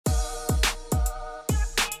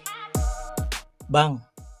Bang,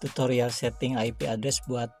 tutorial setting IP address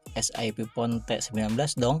buat SIP Phone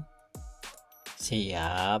T19 dong?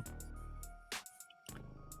 Siap.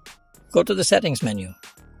 Go to the settings menu.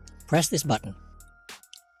 Press this button.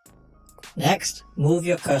 Next, move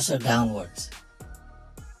your cursor downwards.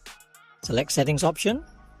 Select settings option,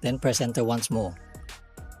 then press enter once more.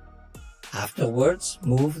 Afterwards,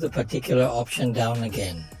 move the particular option down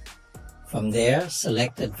again. From there,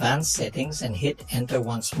 select advanced settings and hit enter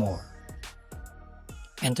once more.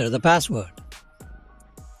 Enter the password.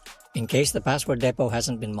 In case the password depot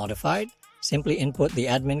hasn't been modified, simply input the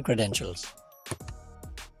admin credentials.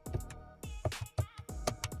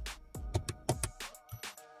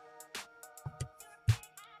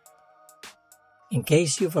 In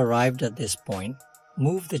case you've arrived at this point,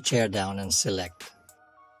 move the chair down and select.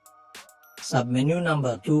 Submenu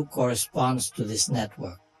number 2 corresponds to this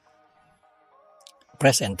network.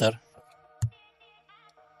 Press enter.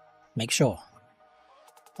 Make sure.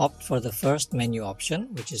 Opt for the first menu option,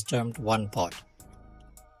 which is termed 1 pod.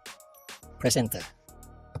 Press enter.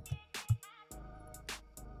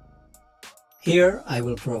 Here, I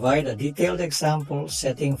will provide a detailed example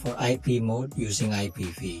setting for IP mode using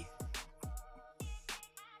IPv.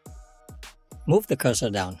 Move the cursor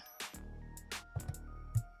down,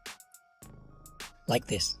 like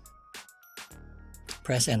this.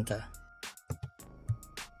 Press enter.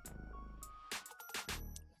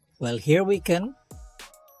 Well, here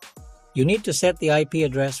you need to set the IP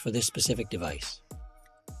address for this specific device.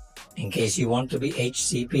 In case you want to be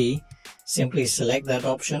HCP, simply select that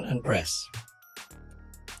option and press.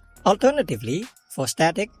 Alternatively, for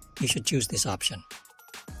static, you should choose this option.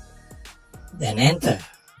 Then enter.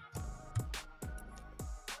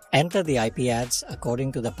 Enter the IP address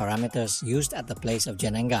according to the parameters used at the place of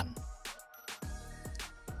Jenengan.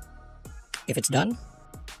 If it's done,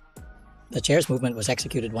 the chair's movement was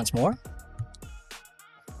executed once more.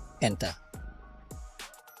 Enter.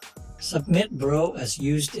 Submit bro as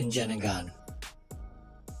used in Jenengan.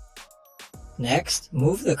 Next,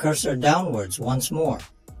 move the cursor downwards once more.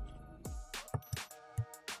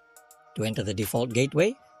 To enter the default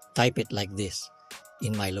gateway, type it like this.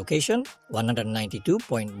 In my location,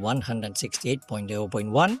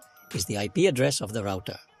 192.168.0.1 is the IP address of the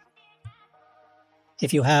router.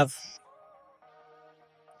 If you have,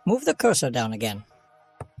 move the cursor down again.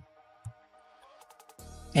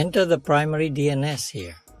 Enter the primary DNS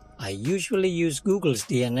here. I usually use Google's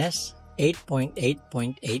DNS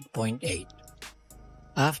 8.8.8.8.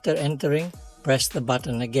 After entering, press the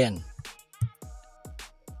button again.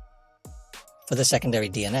 For the secondary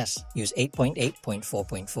DNS, use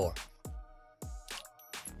 8.8.4.4.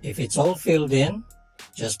 If it's all filled in,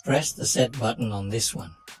 just press the set button on this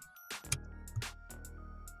one.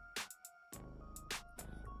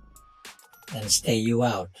 Then stay you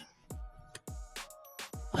out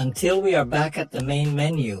until we are back at the main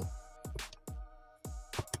menu.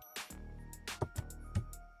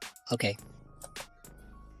 Okay.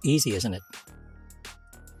 Easy, isn't it?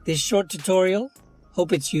 This short tutorial,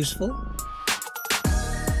 hope it's useful.